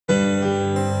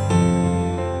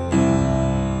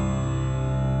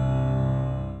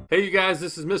Hey you guys,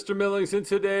 this is Mr. Millings, and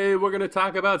today we're going to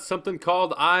talk about something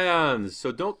called ions.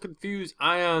 So don't confuse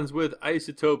ions with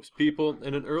isotopes, people.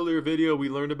 In an earlier video we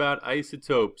learned about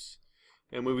isotopes.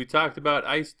 And when we talked about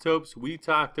isotopes, we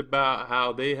talked about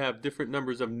how they have different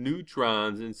numbers of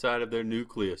neutrons inside of their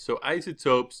nucleus. So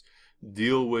isotopes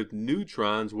deal with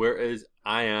neutrons, whereas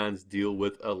ions deal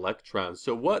with electrons.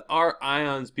 So what are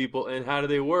ions, people, and how do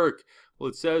they work? Well,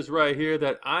 it says right here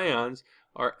that ions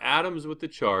are atoms with a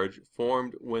charge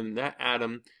formed when that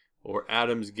atom or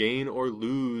atoms gain or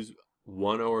lose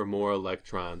one or more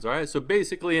electrons. Alright, so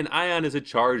basically an ion is a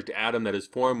charged atom that is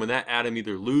formed when that atom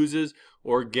either loses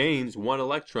or gains one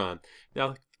electron.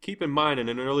 Now keep in mind, in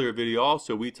an earlier video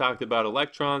also we talked about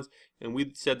electrons, and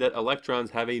we said that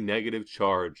electrons have a negative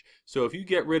charge. So if you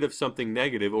get rid of something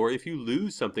negative, or if you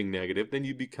lose something negative, then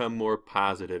you become more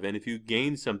positive, and if you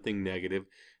gain something negative,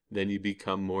 then you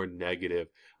become more negative.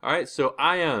 Alright, so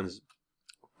ions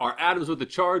are atoms with a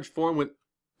charge formed when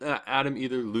that atom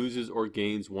either loses or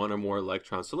gains one or more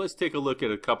electrons. So let's take a look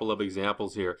at a couple of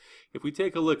examples here. If we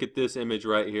take a look at this image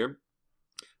right here,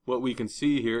 what we can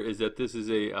see here is that this is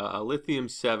a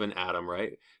lithium-7 atom,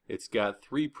 right? It's got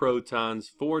 3 protons,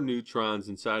 4 neutrons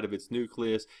inside of its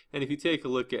nucleus, and if you take a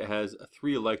look, it has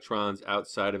 3 electrons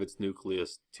outside of its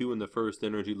nucleus, 2 in the first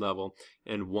energy level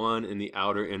and 1 in the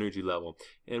outer energy level.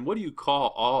 And what do you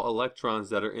call all electrons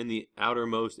that are in the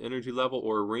outermost energy level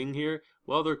or ring here?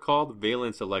 Well, they're called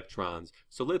valence electrons.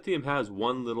 So lithium has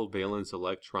 1 little valence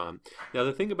electron. Now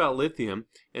the thing about lithium,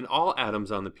 and all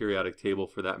atoms on the periodic table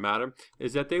for that matter,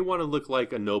 is that they want to look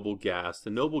like a noble gas. The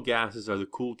noble gases are the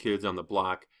cool kids on the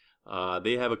block.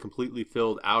 They have a completely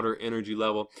filled outer energy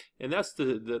level, and that's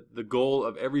the goal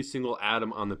of every single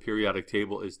atom on the periodic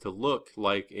table, is to look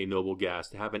like a noble gas,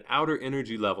 to have an outer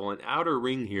energy level, an outer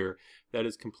ring here that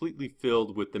is completely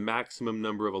filled with the maximum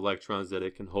number of electrons that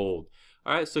it can hold.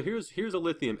 Alright, so here's a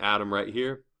lithium atom right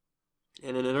here,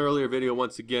 and in an earlier video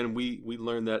once again we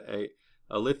learned that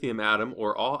a lithium atom,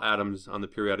 or all atoms on the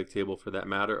periodic table for that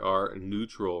matter, are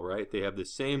neutral, right? They have the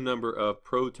same number of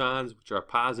protons, which are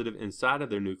positive inside of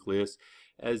their nucleus,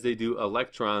 as they do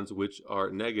electrons, which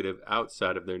are negative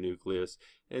outside of their nucleus.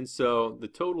 And so the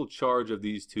total charge of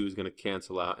these two is going to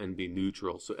cancel out and be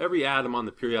neutral. So every atom on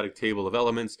the periodic table of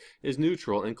elements is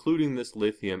neutral, including this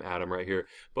lithium atom right here.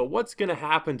 But what's going to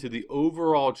happen to the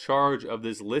overall charge of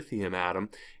this lithium atom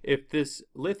if this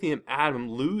lithium atom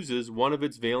loses one of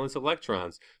its valence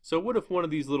electrons? So what if one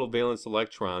of these little valence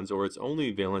electrons, or its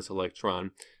only valence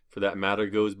electron for that matter,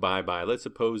 goes bye-bye? Let's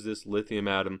suppose this lithium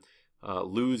atom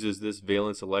loses this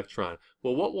valence electron.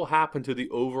 Well, what will happen to the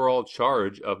overall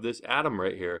charge of this atom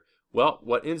right here? Well,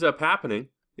 what ends up happening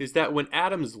is that when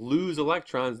atoms lose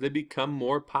electrons, they become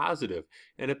more positive.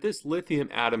 And if this lithium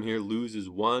atom here loses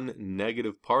one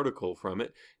negative particle from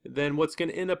it, then what's going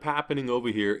to end up happening over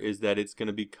here is that it's going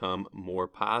to become more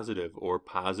positive, or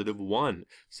positive 1.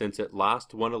 Since it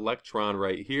lost one electron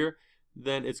right here,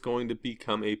 then it's going to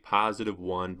become a positive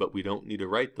 1, but we don't need to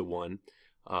write the 1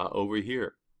 over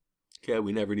here. Okay,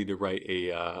 we never need to write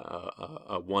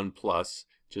a 1 plus,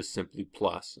 just simply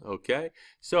plus, okay?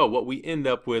 So what we end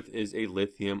up with is a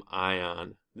lithium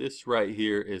ion. This right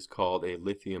here is called a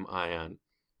lithium ion,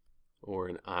 or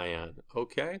an ion,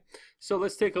 okay? So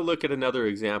let's take a look at another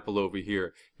example over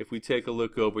here. If we take a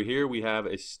look over here, we have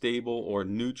a stable or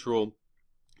neutral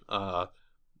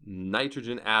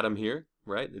nitrogen atom here,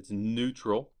 right? It's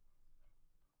neutral.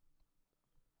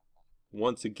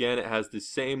 Once again, it has the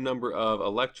same number of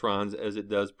electrons as it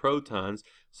does protons,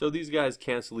 so these guys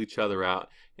cancel each other out,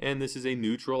 and this is a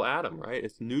neutral atom, right?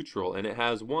 It's neutral, and it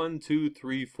has 1, 2,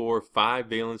 3, 4, 5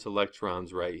 valence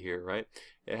electrons right here, right?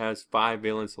 It has 5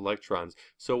 valence electrons.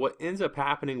 So what ends up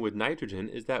happening with nitrogen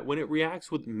is that when it reacts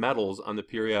with metals on the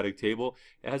periodic table,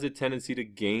 it has a tendency to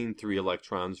gain 3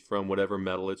 electrons from whatever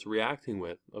metal it's reacting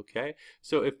with, okay?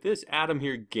 So if this atom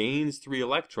here gains 3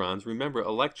 electrons, remember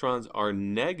electrons are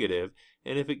negative,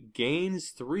 and if it gains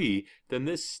 3, then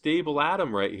this stable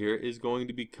atom right here is going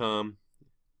to become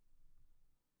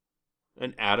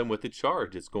an atom with a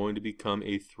charge. It's going to become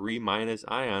a 3-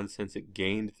 ion since it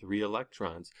gained 3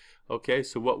 electrons. Okay,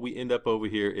 so what we end up over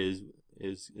here is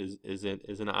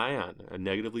an ion, a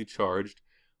negatively charged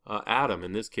atom.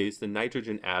 In this case, the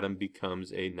nitrogen atom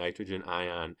becomes a nitrogen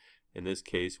ion. In this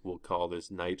case, we'll call this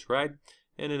nitride.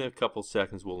 And in a couple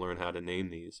seconds we'll learn how to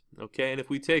name these. Okay, and if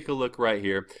we take a look right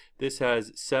here, this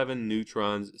has 7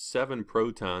 neutrons, 7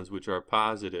 protons, which are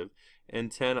positive, and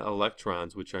 10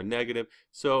 electrons, which are negative.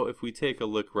 So if we take a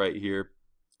look right here,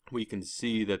 we can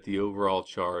see that the overall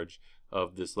charge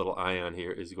of this little ion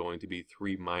here is going to be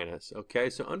 3-. Okay,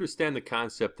 so understand the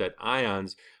concept that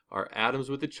ions are atoms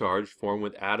with a charge formed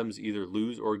when atoms either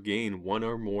lose or gain one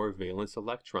or more valence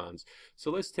electrons.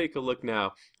 So let's take a look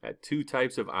now at two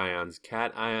types of ions,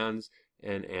 cations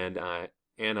and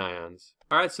anions.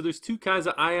 Alright, so there's two kinds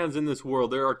of ions in this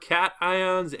world. There are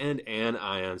cations and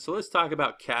anions. So let's talk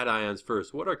about cations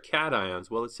first. What are cations?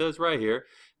 Well, it says right here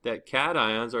that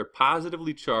cations are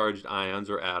positively charged ions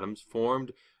or atoms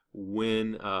formed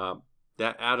when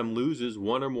that atom loses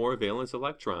one or more valence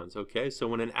electrons. Okay, so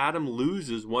when an atom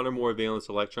loses one or more valence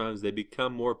electrons, they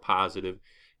become more positive,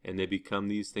 and they become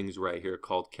these things right here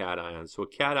called cations. So a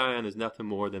cation is nothing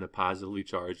more than a positively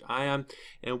charged ion.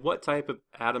 And what type of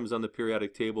atoms on the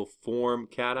periodic table form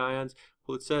cations?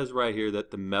 Well, it says right here that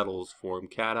the metals form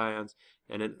cations.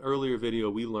 And in an earlier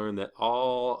video, we learned that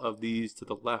all of these to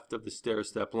the left of the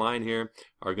stair-step line here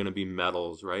are going to be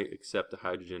metals, right? Except the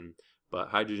hydrogen. But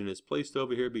hydrogen is placed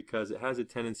over here because it has a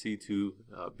tendency to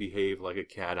behave like a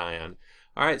cation.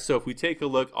 Alright, so if we take a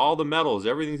look, all the metals,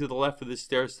 everything to the left of this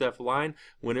stair-step line,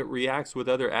 when it reacts with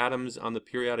other atoms on the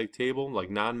periodic table, like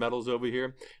non-metals over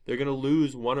here, they're going to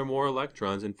lose one or more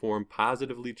electrons and form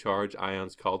positively charged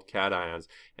ions called cations.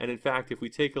 And in fact, if we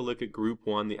take a look at group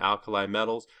 1, the alkali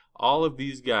metals, all of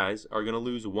these guys are going to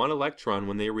lose one electron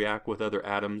when they react with other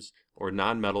atoms or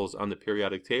non-metals on the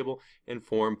periodic table and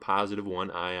form positive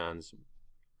 1 ions.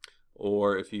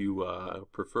 Or if you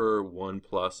prefer 1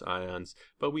 plus ions,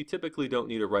 but we typically don't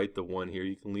need to write the 1 here.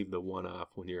 You can leave the 1 off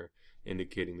when you're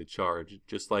indicating the charge.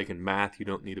 Just like in math, you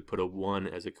don't need to put a 1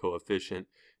 as a coefficient.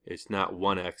 It's not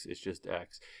 1x, it's just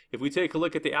x. If we take a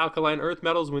look at the alkaline earth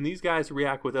metals, when these guys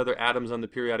react with other atoms on the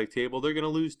periodic table, they're going to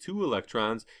lose 2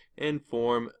 electrons and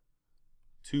form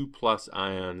 2 plus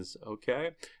ions.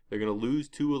 Okay, they're going to lose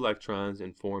 2 electrons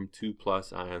and form 2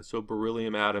 plus ions. So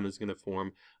beryllium atom is going to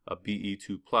form a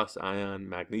Be2 plus ion,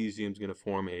 magnesium is going to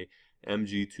form a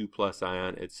Mg2 plus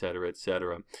ion, etc.,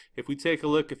 etc. If we take a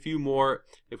look a few more,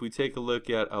 if we take a look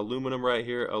at aluminum right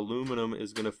here, aluminum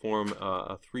is going to form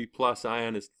a 3 plus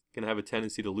ion. It's going to have a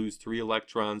tendency to lose 3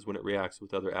 electrons when it reacts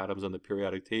with other atoms on the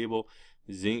periodic table.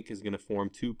 Zinc is going to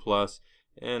form 2 plus,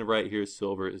 and right here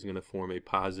silver is going to form a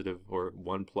positive or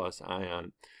 1 plus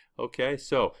ion. Okay,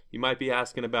 so you might be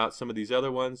asking about some of these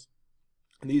other ones.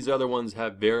 These other ones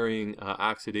have varying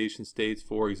oxidation states.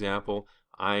 For example,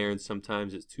 iron,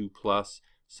 sometimes it's 2 plus,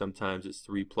 sometimes it's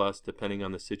 3 plus, depending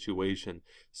on the situation.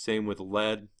 Same with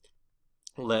lead.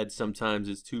 Lead, sometimes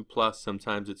it's 2 plus,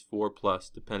 sometimes it's 4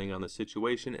 plus, depending on the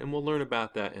situation, and we'll learn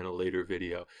about that in a later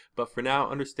video. But for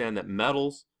now, understand that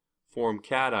metals form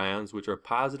cations, which are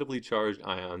positively charged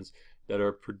ions that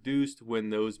are produced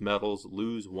when those metals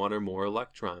lose 1 or more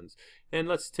electrons. And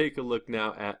let's take a look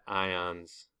now at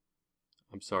anions.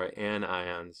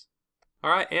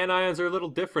 Alright, anions are a little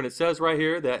different. It says right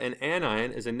here that an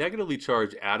anion is a negatively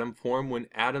charged atom formed when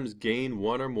atoms gain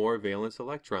 1 or more valence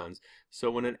electrons.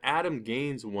 So when an atom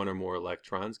gains 1 or more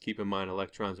electrons, keep in mind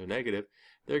electrons are negative,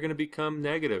 they're going to become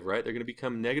negative, right? They're going to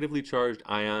become negatively charged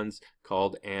ions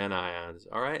called anions.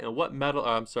 Alright, and what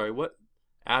what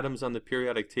atoms on the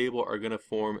periodic table are going to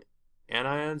form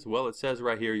anions? Well, it says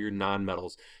right here your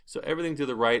nonmetals. So everything to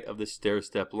the right of the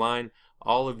stair-step line,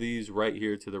 all of these right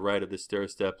here to the right of the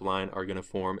stair-step line are going to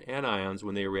form anions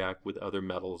when they react with other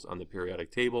metals on the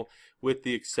periodic table, with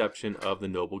the exception of the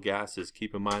noble gases.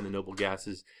 Keep in mind the noble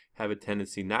gases have a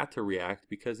tendency not to react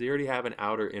because they already have an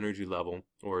outer energy level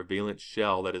or a valence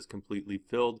shell that is completely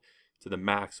filled to the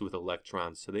max with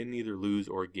electrons, so they neither lose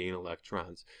or gain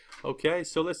electrons. Okay,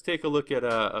 so let's take a look at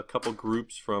a couple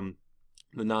groups from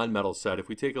the non-metal side. If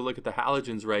we take a look at the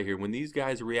halogens right here, when these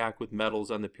guys react with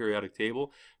metals on the periodic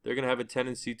table, they're going to have a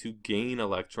tendency to gain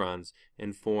electrons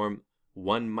and form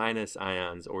 1 minus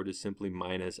ions, or just simply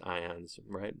minus ions,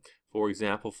 right? For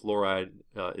example, fluoride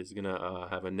is going to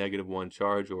have a -1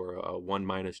 charge, or a 1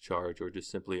 minus charge, or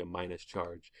just simply a minus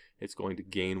charge. It's going to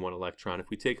gain 1 electron. If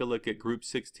we take a look at group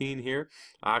 16 here,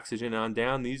 oxygen on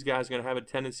down, these guys are going to have a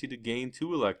tendency to gain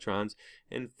 2 electrons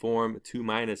and form 2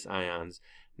 minus ions.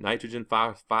 Nitrogen,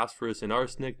 phosphorus, and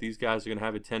arsenic, these guys are going to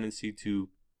have a tendency to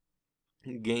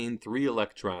gain 3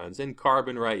 electrons. And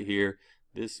carbon right here,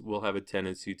 this will have a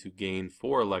tendency to gain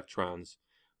 4 electrons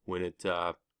when it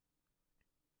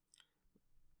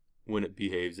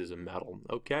behaves as a metal.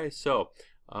 Okay, so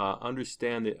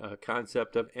understand the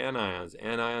concept of anions.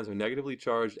 Anions are negatively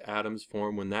charged atoms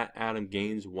formed when that atom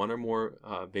gains 1 or more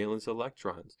valence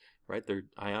electrons. Right, their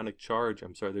ionic charge,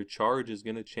 their charge is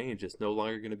going to change. It's no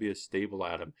longer going to be a stable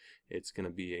atom. It's going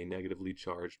to be a negatively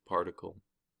charged particle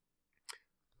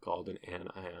called an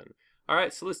anion.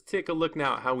 Alright, so let's take a look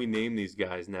now at how we name these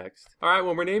guys next. Alright,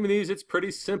 when we're naming these, it's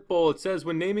pretty simple. It says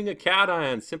when naming a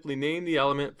cation, simply name the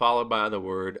element followed by the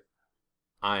word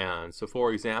ion. So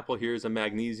for example, here's a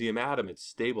magnesium atom. It's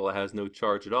stable, it has no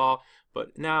charge at all.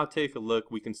 But now take a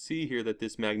look, we can see here that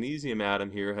this magnesium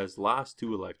atom here has lost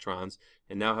 2 electrons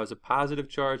and now has a positive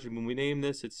charge, and when we name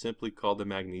this, it's simply called the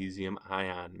magnesium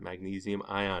ion. Magnesium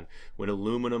ion. When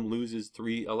aluminum loses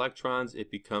 3 electrons,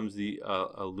 it becomes the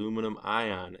aluminum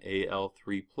ion.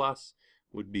 Al3+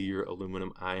 would be your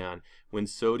aluminum ion. When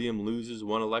sodium loses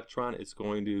 1 electron, it's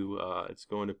going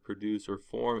to produce or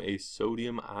form a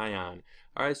sodium ion.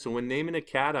 All right, so when naming a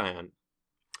cation,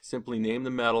 simply name the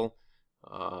metal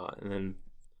and then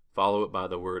follow it by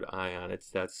the word ion.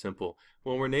 It's that simple.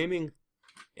 When we're naming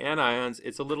anions,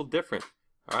 it's a little different.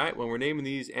 All right, when we're naming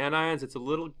these anions, it's a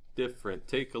little different.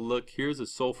 Take a look. Here's a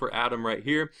sulfur atom right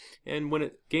here, and when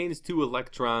it gains 2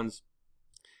 electrons,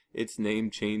 its name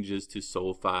changes to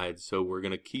sulfide. So we're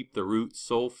going to keep the root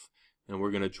sulf, and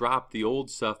we're going to drop the old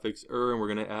suffix and we're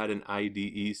going to add an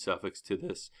IDE suffix to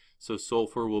this. So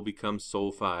sulfur will become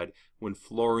sulfide. When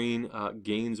fluorine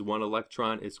gains 1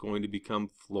 electron, it's going to become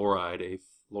fluoride, a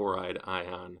fluoride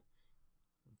ion.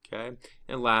 Okay,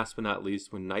 and last but not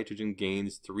least, when nitrogen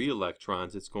gains 3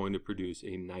 electrons, it's going to produce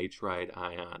a nitride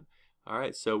ion. All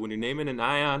right, so when you're naming an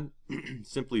ion,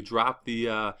 simply drop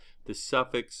the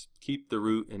suffix, keep the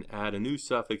root, and add a new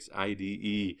suffix,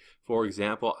 IDE. For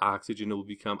example, oxygen will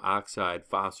become oxide,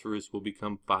 phosphorus will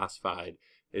become phosphide,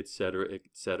 etc.,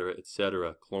 etc.,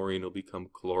 etc. Chlorine will become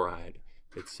chloride,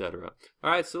 etc.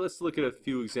 All right, so let's look at a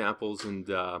few examples and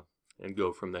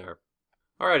go from there.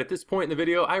 Alright, at this point in the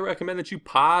video, I recommend that you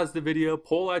pause the video,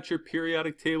 pull out your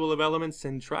periodic table of elements,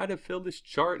 and try to fill this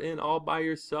chart in all by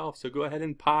yourself. So go ahead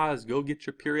and pause, go get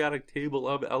your periodic table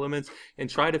of elements, and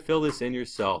try to fill this in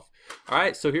yourself.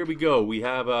 Alright, so here we go. We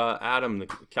have an atom, the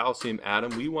calcium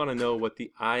atom. We want to know what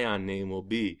the ion name will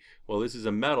be. Well, this is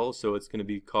a metal, so it's going to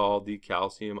be called the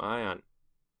calcium ion.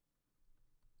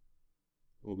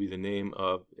 Will be the name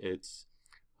of its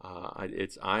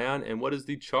ion. And what is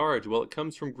the charge? Well, it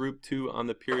comes from group 2 on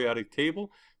the periodic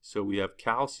table, so we have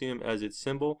calcium as its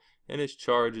symbol, and its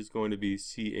charge is going to be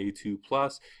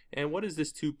Ca2+. And what does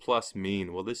this 2+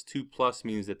 mean? Well, this 2+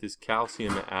 means that this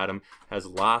calcium atom has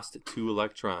lost 2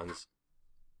 electrons.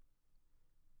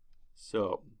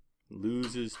 So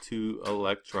loses 2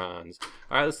 electrons.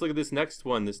 All right, let's look at this next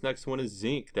one. This next one is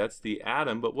zinc. That's the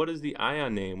atom, but what is the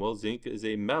ion name? Well, zinc is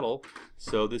a metal,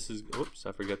 so this is, oops,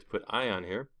 I forgot to put ion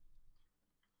here.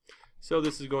 So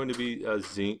this is going to be a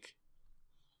zinc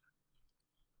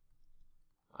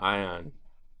ion.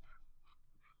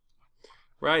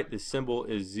 Right, the symbol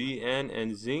is Zn,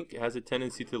 and zinc has a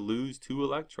tendency to lose 2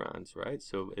 electrons, right?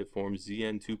 So it forms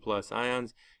Zn2+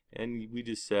 ions. And we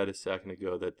just said a second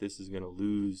ago that this is going to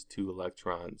lose 2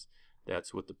 electrons.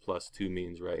 That's what the +2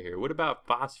 means right here. What about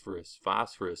phosphorus?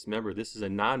 Phosphorus, remember, this is a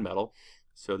nonmetal,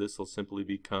 so this will simply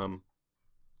become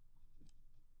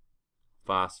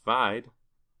phosphide.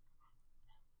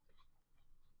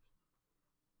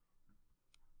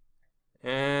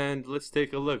 And let's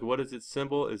take a look. What is its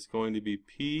symbol? It's going to be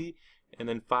P, and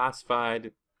then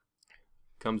phosphide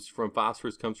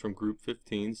phosphorus comes from group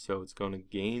 15, so it's going to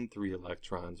gain 3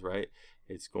 electrons, right?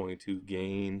 It's going to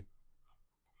gain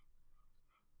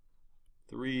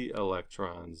 3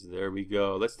 electrons. There we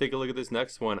go. Let's take a look at this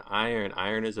next one, iron.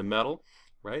 Iron is a metal,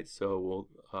 right? So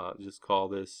we'll just call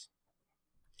this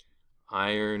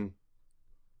iron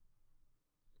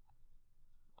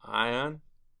ion,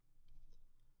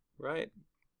 right?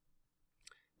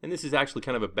 And this is actually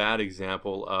kind of a bad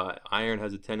example. Iron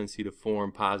has a tendency to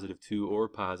form +2 or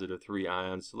 +3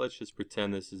 ions. So let's just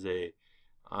pretend this is a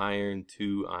iron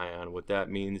 2 ion. What that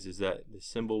means is that the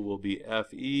symbol will be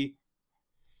Fe,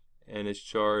 and its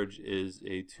charge is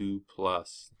a 2+.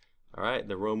 All right,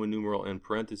 the Roman numeral in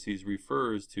parentheses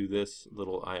refers to this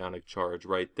little ionic charge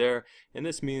right there. And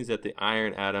this means that the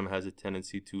iron atom has a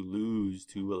tendency to lose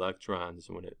 2 electrons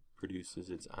when it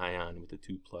produces its ion with a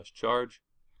 2+ charge.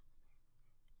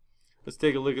 Let's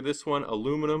take a look at this one,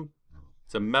 aluminum.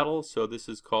 It's a metal, so this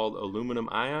is called aluminum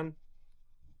ion.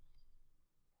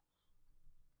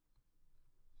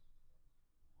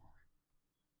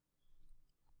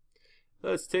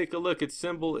 Let's take a look. Its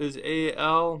symbol is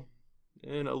Al,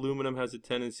 and aluminum has a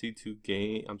tendency to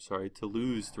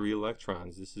lose 3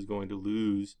 electrons. This is going to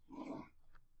lose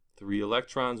 3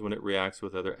 electrons when it reacts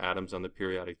with other atoms on the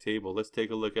periodic table. Let's take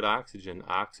a look at oxygen.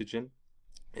 Oxygen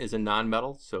is a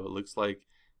nonmetal, so it looks like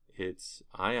its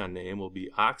ion name will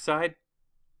be oxide.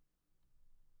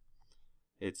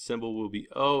 Its symbol will be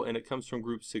O, and it comes from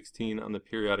group 16 on the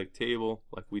periodic table.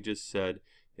 Like we just said,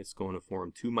 it's going to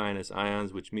form 2-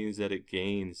 ions, which means that it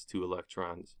gains 2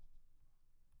 electrons.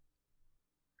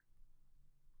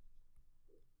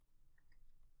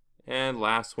 And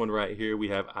last one right here, we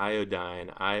have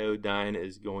iodine. Iodine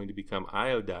is going to become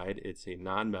iodide. It's a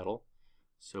nonmetal,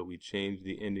 so we change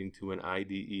the ending to an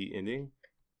IDE ending.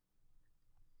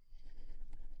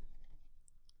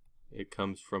 It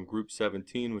comes from group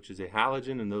 17, which is a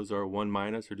halogen, and those are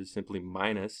 1- or just simply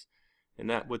minus. And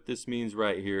what this means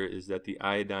right here is that the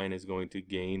iodine is going to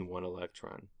gain 1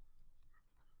 electron.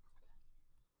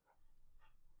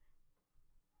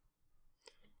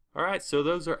 Alright, so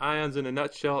those are ions in a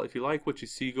nutshell. If you like what you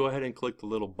see, go ahead and click the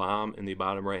little bomb in the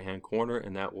bottom right hand corner,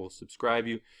 and that will subscribe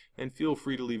you. And feel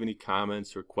free to leave any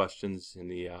comments or questions in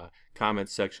the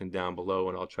comments section down below,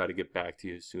 and I'll try to get back to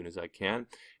you as soon as I can.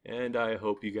 And I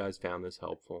hope you guys found this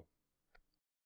helpful.